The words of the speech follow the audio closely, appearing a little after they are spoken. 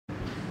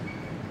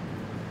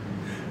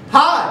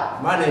Hi,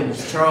 my name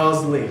is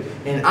Charles Lee,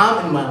 and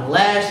I'm in my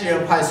last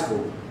year of high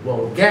school.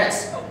 Well,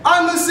 guess,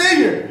 I'm a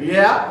senior.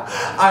 Yeah,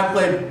 I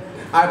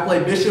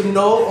play Bishop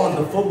Noel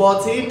on the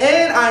football team,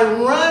 and I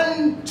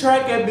run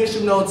track at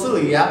Bishop Noel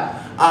too. Yeah,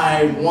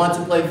 I want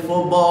to play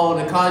football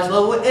on the college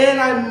level, and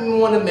I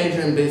want to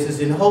major in business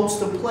in hopes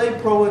to play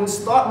pro and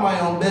start my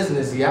own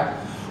business. Yeah.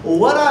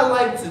 What I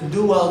like to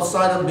do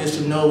outside of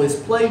Bishop Noel is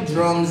play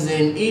drums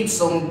and eat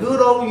some good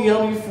old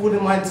yummy food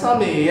in my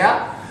tummy.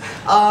 Yeah.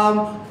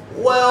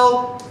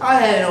 Well, I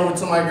head over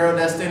to my girl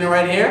Desstina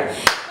right here.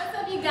 What's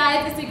up, you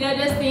guys? It's your girl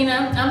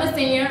Desstina. I'm a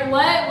senior.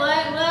 What?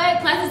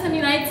 Class of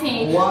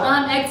 2019. What?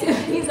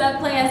 Activities. I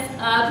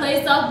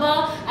play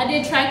softball. I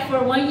did track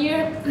for 1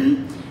 year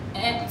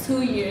and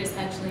 2 years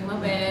actually. My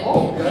bad.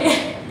 Oh,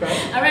 okay.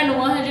 Okay. I ran the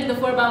 100, the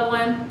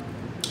 4x1,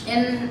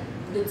 and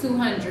the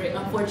 200.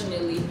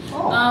 Unfortunately.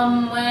 Oh.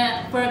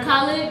 For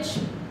college,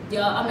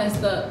 y'all, I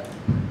messed up.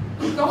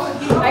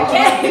 I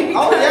can't.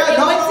 Oh yeah,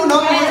 no,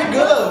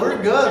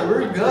 we're good.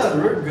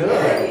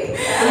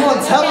 Come on,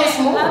 tell us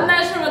more. I'm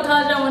not sure what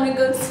college I want to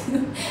go to,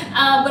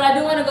 but I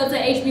do want to go to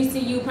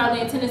HBCU,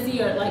 probably in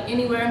Tennessee or like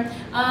anywhere.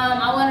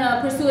 I want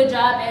to pursue a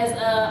job as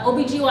a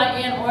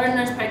OBGYN or a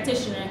nurse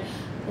practitioner.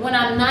 When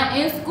I'm not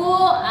in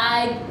school,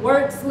 I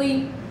work,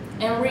 sleep,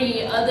 and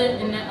read. Other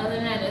than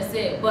that, that's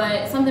it.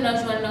 But something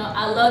else you want to know,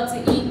 I love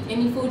to eat.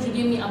 Any food you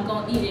give me, I'm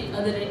going to eat it,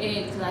 other than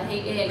eggs, because I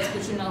hate eggs,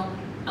 but you know,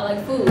 I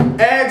like food.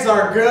 Eggs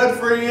are good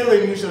for you,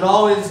 and you should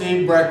always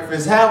eat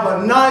breakfast. Have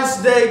a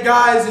nice day,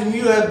 guys, and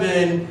you have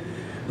been,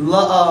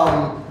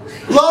 look,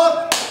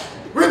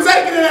 we're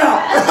taking it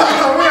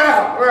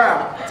out. We're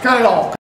out. Let's cut it off.